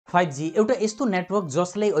5G एउटा यस्तो network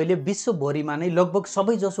जसले अहिले विश्वभरिमा नै लगभग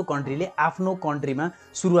सबैजसो कन्ट्रीले आफ्नो कन्ट्रीमा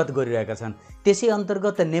सुरुवात गरिरहेका छन्। त्यसै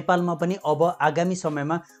अन्तर्गत नेपालमा पनि अब आगामी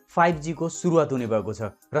समयमा 5G को सुरुवात हुने भएको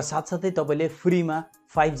छ र साथसाथै तपाईले फ्रीमा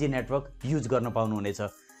 5G नेटवर्क युज गर्न पाउनुहुनेछ।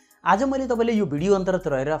 आज मैले तपाईलाई यो भिडियो अन्तर्गत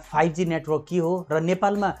रहेर 5G नेटवर्क के हो र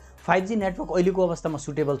नेपालमा 5G नेटवर्क अहिलेको अवस्थामा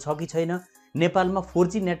सुटेबल छ कि छैन, नेपालमा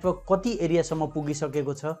 4G नेटवर्क कति एरियासम्म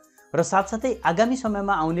पुगिसकेको छ र साथसाथै आगामी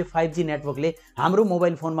समयमा आउने 5G नेटवर्कले हाम्रो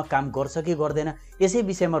मोबाइल फोनमा काम गर्छ कि गर्दैन, यसै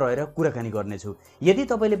विषयमा रहेर कुराकानी गर्नेछु। यदि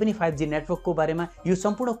तपाईले पनि 5G नेटवर्कको बारेमा यो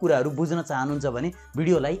सम्पूर्ण कुराहरू बुझ्न चाहनुहुन्छ भने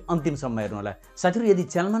भिडियोलाई अन्तिमसम्म हेर्नुहोला। साथीहरु, यदि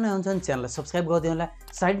च्यानलमा नयाँ हुनुहुन्छ भने च्यानललाई सब्स्क्राइब गरिदिनु होला,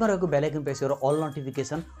 साइडमा रहेको बेल आइकन प्रेस गरेर अल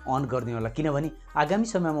नोटिफिकेसन अन गरिदिनु होला, किनभने आगामी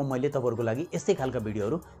समयमा मैले तपाईहरुको लागि यस्तै खालका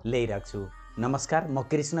भिडियोहरू ल्याइराख्छु छु। नमस्कार, म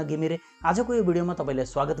कृष्ण घिमिरे आजको यो भिडियोमा तपाईलाई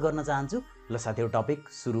स्वागत गर्न चाहन्छु। ल साथीहरु, टपिक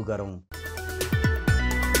सुरु गरौँ।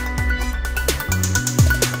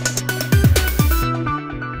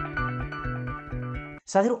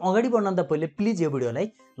 साथीहरु, अगाडि बढ्नभन्दा पहिले प्लिज यो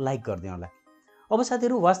भिडियोलाई लाइक गरिदिनु होला। अब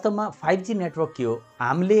साथीहरु, वास्तवमा 5G नेटवर्क के हो?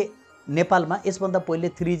 हामीले नेपालमा यसभन्दा पहिले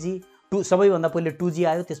 3G सबैभन्दा पहिले 2G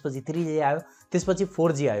आयो, त्यसपछि 3G आयो, त्यसपछि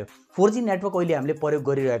 4G आयो। 4G नेटवर्क अहिले हामीले प्रयोग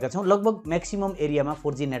गरिरहेका छौं। लगभग म्याक्सिमम एरियामा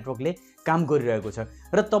 4G नेटवर्कले काम गरिरहेको छ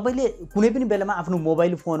र तपाईले कुनै पनि बेलामा आफ्नो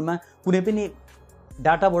मोबाइल फोनमा कुनै पनि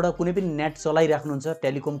डाटाबाट कुनै पनि नेट चलाइराख्नुहुन्छ,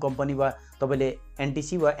 टेलिकम कम्पनी वा तपाईले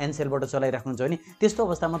NTC वा एनसेलबाट चलाइराख्नुहुन्छ भने त्यस्तो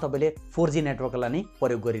अवस्थामा तपाईले 4G नेटवर्कलाई नै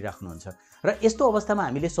प्रयोग गरिराख्नुहुन्छ र यस्तो अवस्थामा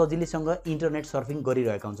हामीले सजिलैसँग इन्टरनेट सर्फिङ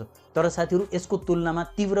गरिरहेका हुन्छौं। तर साथीहरु, यसको तुलनामा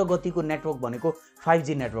तीव्र गतिको नेटवर्क भनेको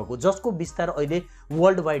 5G नेटवर्क हो, जसको विस्तार अहिले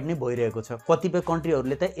वर्ल्ड वाइड नै भइरहेको छ। कतिपय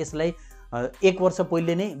कन्ट्रीहरूले त यसलाई 1 वर्ष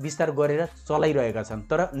पहिले नै विस्तार गरेर चलाइरहेका छन्।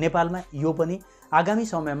 तर नेपालमा यो पनि आगामी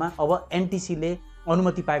समयमा अब NTC ले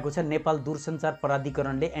अनुमति पाएको छ। नेपाल दूरसञ्चार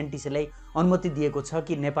प्राधिकरणले NTC लाई अनुमति दिएको छ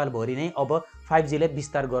कि नेपालभरि नै अब 5G लाई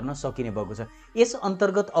विस्तार गर्न सकिने भएको छ। यस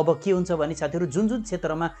अन्तर्गत अब के हुन्छ भने साथीहरु, जुन जुन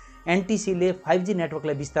क्षेत्रमा NTC ले 5G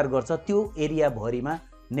नेटवर्कलाई विस्तार गर्छ त्यो एरिया भरिमा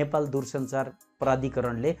नेपाल दूरसञ्चार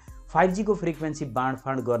प्राधिकरणले 5G को फ्रिक्वेन्सी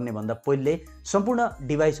बाँडफाँड गर्ने भन्दा पहिले सम्पूर्ण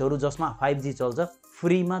डिभाइसहरू जसमा 5G चल्छ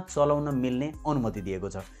फ्रीमा चलाउन मिल्ने अनुमति दिएको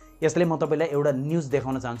छ। यसले म तपाईलाई एउटा न्यूज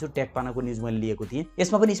देखाउन चाहन्छु। टेकपानाको न्यूज मैले लिएको थिएँ।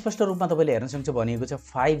 यसमा पनि स्पष्ट रूपमा तपाईले हेर्न सक्नुहुन्छ, भनिएको छ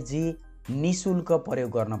 5G निशुल्क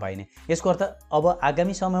प्रयोग गर्न पाइने। यसको अर्थ अब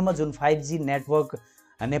आगामी समयमा जुन 5G नेटवर्क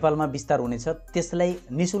नेपालमा विस्तार हुनेछ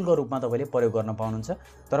त्यसलाई निशुल्क रूपमा तपाईले प्रयोग गर्न पाउनुहुन्छ।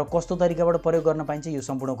 तर कस्तो तरिकाबाट प्रयोग गर्न पाइन्छ यो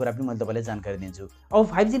सम्पूर्ण कुरा पनि मैले तपाईलाई जानकारी दिन्छु। अब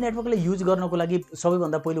 5G नेटवर्कले युज गर्नको लागि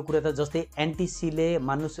सबैभन्दा पहिलो कुरा त जस्तै NTC ले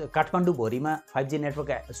मान्नुस् काठमाडौँ भरिमा 5G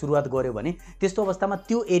नेटवर्क सुरुवात गर्यो भने त्यस्तो अवस्थामा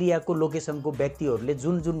त्यो एरियाको लोकेसनको व्यक्तिहरूले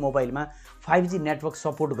जुन जुन मोबाइलमा 5G नेटवर्क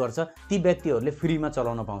सपोर्ट गर्छ ती व्यक्तिहरूले फ्रीमा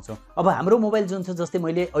चलाउन पाउँछ। अब हाम्रो मोबाइल जुन छ, जस्तै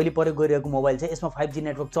मैले अहिले प्रयोग गरिरहेको मोबाइल छ, यसमा 5G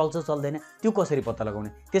नेटवर्क चल्छ चल्दैन त्यो कसरी पत्ता लगाउने?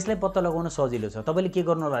 त्यसलाई पत्ता लगाउन सजिलो छ। तपाईले के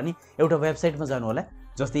गर्नु होला नि, एउटा वेबसाइटमा जानु होला।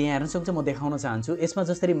 जस्तै यहाँ हेर्न सक्नुहुन्छ, म देखाउन चाहन्छु। यसमा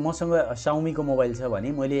जसरी मसँग Xiaomi को मोबाइल छ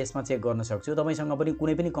भने मैले यसमा चेक गर्न सक्छु। तपाईसँग पनि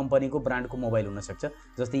कुनै पनि कम्पनीको ब्रान्डको मोबाइल हुन सक्छ।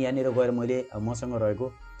 जस्तै यहाँनिर गएर मैले मसँग रहेको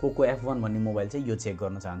Poco F1 भन्ने मोबाइल चाहिँ यो चेक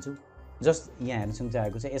गर्न चाहन्छु। जस्ट यहाँ हेर्न सक्नुहुन्छ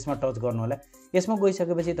आएको छ, यसमा टच गर्नु होला। यसमा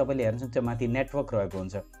गइसकेपछि तपाईले हेर्न सक्नुहुन्छ माथि नेटवर्क रहेको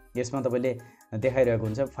हुन्छ। यसमा तपाईले देखाइरहेको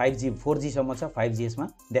हुन्छ 5G 4G सम्म छ, 5G यसमा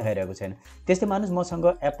देखाइरहेको छैन। त्यस्तै मानुस मसँग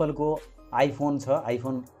एप्पल को आइफोन छ,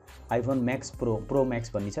 आइफोन मैक्स प्रो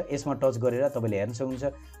मैक्स भन्ने छ। यसमा टच गरेर तपाईले हेर्न सक्नुहुन्छ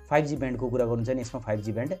 5G ब्यान्डको कुरा गर्नुहुन्छ भने यसमा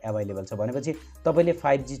 5G ब्यान्ड अवेलेबल छ। भनेपछि तपाईले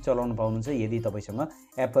 5G चलाउन पाउनुहुन्छ यदि तपाईसँग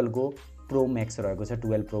एप्पल को प्रो मैक्स रहेको छ,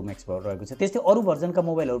 12 प्रो मैक्स रहेको छ। त्यस्तै अरु भर्जनका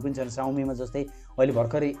मोबाइलहरु पनि छन्। Xiaomi मा जस्तै अहिले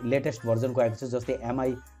भर्खरै लेटेस्ट भर्जनको आएको छ, जस्तै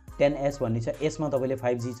Mi 10s भन्ने छ। यसमा तपाईले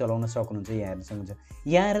 5G चलाउन सक्नुहुन्छ। यहाँ हेर्न सक्नुहुन्छ।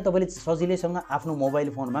 यहाँ आएर तपाईले सजिलैसँग आफ्नो मोबाइल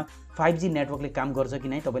फोनमा 5G नेटवर्कले काम गर्छ कि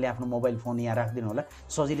नै तपाईले आफ्नो मोबाइल फोन यहाँ राख्दिनु होला,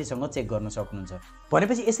 सजिलैसँग चेक गर्न सक्नुहुन्छ।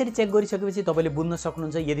 भनेपछि यसरी चेक गरिसकेपछि तपाईले बुझ्न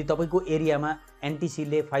सक्नुहुन्छ यदि तपाईको एरियामा NTC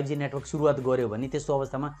ले 5G नेटवर्क सुरुवात गर्यो भने त्यस्तो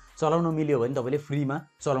अवस्थामा चलाउन मिल्यो भने तपाईले फ्रीमा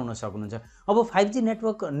चलाउन सक्नुहुन्छ। अब 5G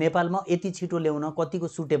नेटवर्क नेपालमा यति छिटो ल्याउन कतिको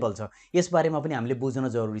सुटेबल छ यस बारेमा पनि हामीले बुझ्न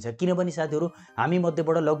जरुरी छ। किनभने साथीहरु, हामी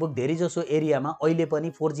मध्येबाट लगभग धेरै जसो एरियामा अहिले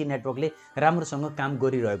पनि 4G नेटवर्कले राम्रोसँग काम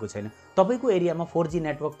गरिरहेको छैन। तपाईको एरियामा 4G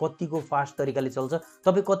नेटवर्क कतिको फास्ट तरिकाले चल्छ,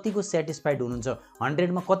 तपाई कतिको सेटिस्फाइड हुनुहुन्छ,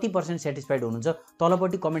 100 मा कति % सेटिस्फाइड हुनुहुन्छ,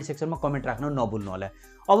 तलपट्टि कमेन्ट सेक्सनमा कमेन्ट राख्न नभुल्नु होला।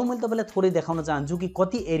 अब मैले तपाईलाई थोरै देखाउन चाहन्छु कि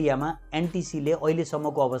कति एरियामा NTC ले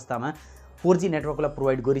अहिलेसम्मको अवस्थामा 4G नेटवर्कलाई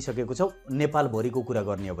प्रोवाइड गरिसकेको छ नेपाल भरिको कुरा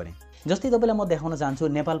गर्ने हो भने। जस्तै तपाईलाई म देखाउन चाहन्छु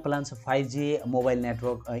Nepal plans 5G mobile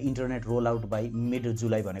network internet roll out by mid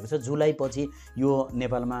जुलाई भनेको छ। जुलाई पछि यो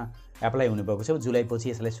नेपालमा एप्लाई हुने भएको छ। जुलाई पछि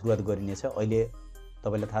यसलाई सुरुवात गरिनेछ। अहिले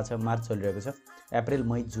तपाईलाई थाहा छ मार्च चलिरहेको छ, अप्रिल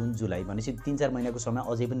मई जुन जुलाई भनेपछि 3-4 महिनाको समय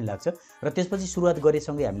अझै पनि लाग्छ र त्यसपछि सुरुवात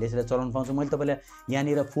गरेसँगै हामीले यसलाई चलाउन पाउँछौँ। मैले तपाईलाई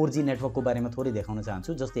यहाँनिर 4G नेटवर्कको बारेमा थोरै देखाउन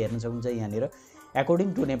चाहन्छु। जस्तै हेर्न सक्नुहुन्छ यहाँनिर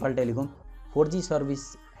according to Nepal telecom 4G service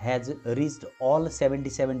has reached all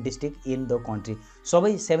 77 district in the country.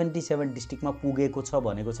 सबै 77 डिस्ट्रिक्टमा पुगेको छ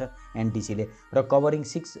भनेको छ एनटिसीले र कभरिङ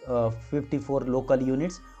 654 लोकल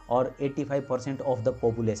युनिट्स और 85% अफ द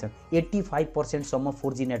पपुलेसन। 85% सम्म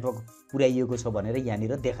 4G नेटवर्क पुर्याइएको छ भनेर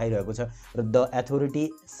यहाँनिर देखाइरहेको छ र the authority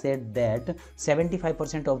shed that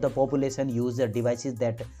 75% of the population use the devices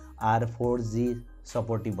that are 4G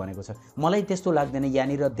supportive भनेको छ। मलाई त्यस्तो लाग्दैन।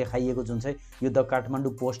 यहाँनिर देखाइएको जुन चाहिँ यो द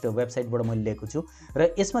काठमाडौँ पोस्ट वेबसाइटबाट मैले लिएको छु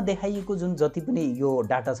र यसमा देखाइएको जुन जति पनि यो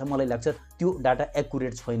डाटा छ मलाई लाग्छ त्यो डाटा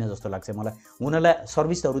एक्युरेट छैन जस्तो लाग्छ मलाई। हुनलाई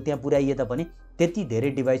सर्भिसहरू त्यहाँ पुर्याइए तापनि त्यति धेरै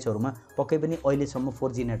डिभाइसहरूमा पक्कै पनि अहिलेसम्म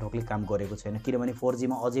 4G नेटवर्कले काम गरेको छैन, किनभने 4G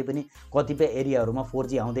मा अझै पनि कतिपय एरियाहरूमा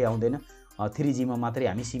 4G आउँदै आउँदैन 3G मा मात्रै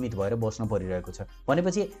हामी सीमित भएर बस्न परिरहेको छ।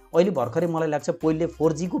 भनेपछि अहिले भर्खरै मलाई लाग्छ पहिले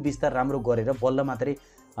 4G को विस्तार राम्रो गरेर बल्ल मात्रै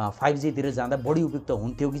 5G तिर जाँदा बढी उपयुक्त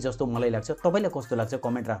हुन्थ्यो कि जस्तो मलाई लाग्छ। तपाईलाई कस्तो लाग्छ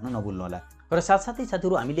कमेन्ट राख्न नभुल्नु होला। र साथसाथै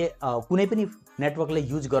साथीहरु हामीले कुनै पनि नेटवर्कलाई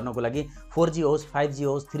युज गर्नको लागि 4G होस् 5G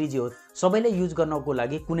होस् 3G होस् सबैलाई युज गर्नको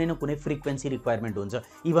लागि कुनै न कुनै फ्रिक्वेन्सी रिक्वायरमेन्ट हुन्छ।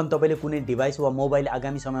 इभन तपाईले कुनै डिभाइस वा मोबाइल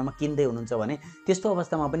आगामी समयमा किन्दै हुनुहुन्छ भने त्यस्तो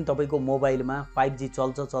अवस्थामा पनि तपाईको मोबाइलमा 5G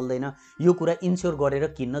चल्छ चल्दैन यो कुरा इन्स्योर गरेर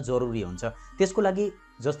किन्न जरुरी हुन्छ। त्यसको लागि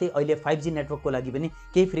जस्तै अहिले 5G नेटवर्कको लागि पनि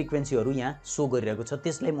केही फ्रिक्वेन्सीहरू यहाँ शो गरिरहेको छ,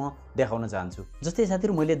 त्यसलाई म देखाउन चाहन्छु। जस्तै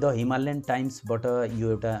साथीहरु मैले द हिमालयन टाइम्सबाट यो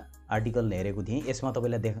एउटा आर्टिकल हेरेको थिएँ। यसमा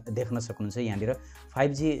तपाईलाई देख्न सक्नुहुन्छ यहाँनिर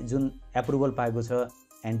 5G जुन एप्रुभल पाएको छ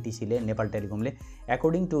NTC ले Nepal टेलिकमले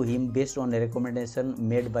according two him based on recommendation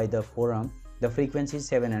made by the forum the frequency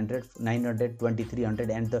 700 900 2300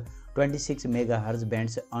 and the 26 megahertz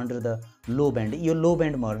bands under the low band. यो लो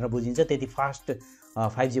बैंड भनेर बुझिन्छ, त्यति फास्ट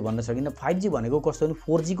 5G भन्न सकिन्न। 5G भनेको कस्तो भने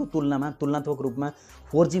 4G को तुलनामा तुलनात्मक रूपमा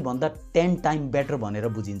 4G भन्दा 10 टाइम बेटर भनेर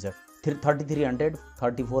बुझिन्छ। 3300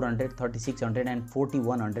 3400 3600 and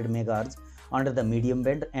 4100 megahertz under the medium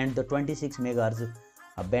band and the 26 megahertz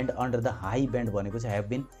band under the high band भनेको छ have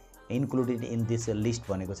been included in this list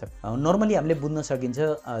भनेको छ। नर्मली हामीले बुझ्न सकिन्छ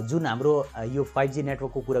जुन हाम्रो यो 5G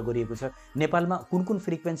नेटवर्कको कुरा गरिएको छ नेपालमा कुन कुन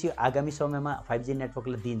फ्रिक्वेन्सी आगामी समयमा 5G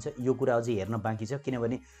नेटवर्कले दिन्छ यो कुरा अझै हेर्न बाँकी छ,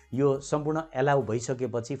 किनभने यो सम्पूर्ण एलाउ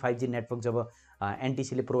भइसकेपछि 5G नेटवर्क जब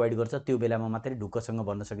NTC ले प्रोवाइड गर्छ त्यो बेलामा मात्रै ढुक्कसँग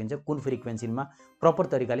भन्न सकिन्छ कुन फ्रिक्वेन्सीमा प्रपर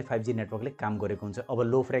तरिकाले 5G नेटवर्कले काम गरेको हुन्छ। अब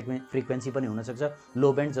लो फ्रिक्वेन्सी पनि हुन सक्छ,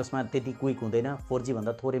 लो बैंड जसमा त्यति क्विक हुँदैन 4G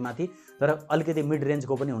भन्दा थोरै माथि, तर अलिकति मिड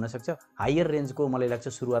रेन्जको पनि हुन सक्छ, हायर रेन्जको मलाई लाग्छ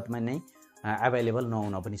सुरुवातमा नै अवेलेबल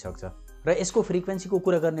नहुन पनि सक्छ। र यसको फ्रिक्वेन्सीको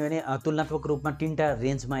कुरा गर्ने भने तुलनात्मक रूपमा तीनटा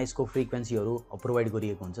रेन्जमा यसको फ्रिक्वेन्सीहरू प्रोवाइड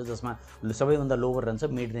गरिएको हुन्छ, जसमा सबैभन्दा लोवर रहन्छ,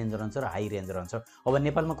 मिड रेन्ज रहन्छ र हाई रेन्ज रहन्छ। अब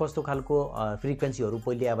नेपालमा कस्तो खालको फ्रिक्वेन्सीहरू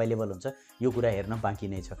पहिले अवेलेबल हुन्छ यो कुरा हेर्न बाँकी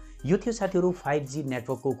नै छ। यो थियो साथीहरु 5G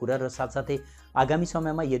नेटवर्कको कुरा र साथसाथै आगामी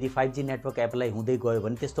समयमा यदि 5G नेटवर्क एप्लाई हुँदै गयो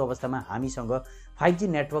भने त्यस्तो अवस्थामा हामीसँग 5G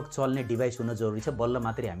नेटवर्क चल्ने डिभाइस हुन जरुरी छ, बल्ल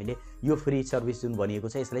मात्रै हामीले यो फ्री सर्भिस जुन भनिएको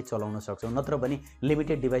छ यसलाई चलाउन सक्छौं। नत्र भने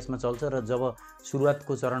लिमिटेड डिभाइसमा चल्छ र जब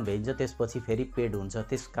सुरुवातको चरण भइन्छ त्यसपछि फेरि पेड हुन्छ।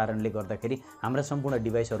 त्यस कारणले गर्दाखेरि हाम्रा सम्पूर्ण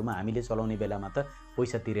डिभाइसहरुमा हामीले चलाउने बेलामा त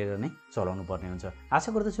पैसा तिरेर नै चलाउनु पर्ने हुन्छ।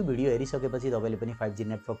 आशा गर्दछु भिडियो हेरिसकेपछि तपाईले पनि 5G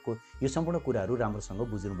नेटवर्कको यो सम्पूर्ण कुराहरू राम्रोसँग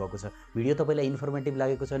बुझ्नु भएको छ। भिडियो तपाईलाई इन्फर्मेटिभ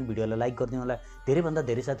लागेको छ भने भिडियोलाई लाइक गरिदिनु होला, धेरै भन्दा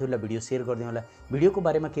धेरै साथीहरुलाई भिडियो शेयर गरिदिनु होला। भिडियोको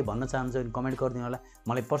बारेमा के भन्न चाहनुहुन्छ भने कमेन्ट गरिदिनु होला।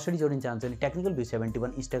 मलाई पर्सनली जोडिन चाहनुहुन्छ भने टेक्निकल भ्यू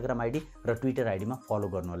 71 इन्स्टाग्राम आइडी र ट्विटर आइडीमा फलो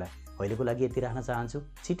गर्नु होला। अहिलेको लागि यति राख्न चाहन्छु।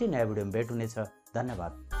 छिट्टै नयाँ भिडियोमा भेट हुनेछ।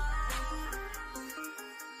 धन्यवाद।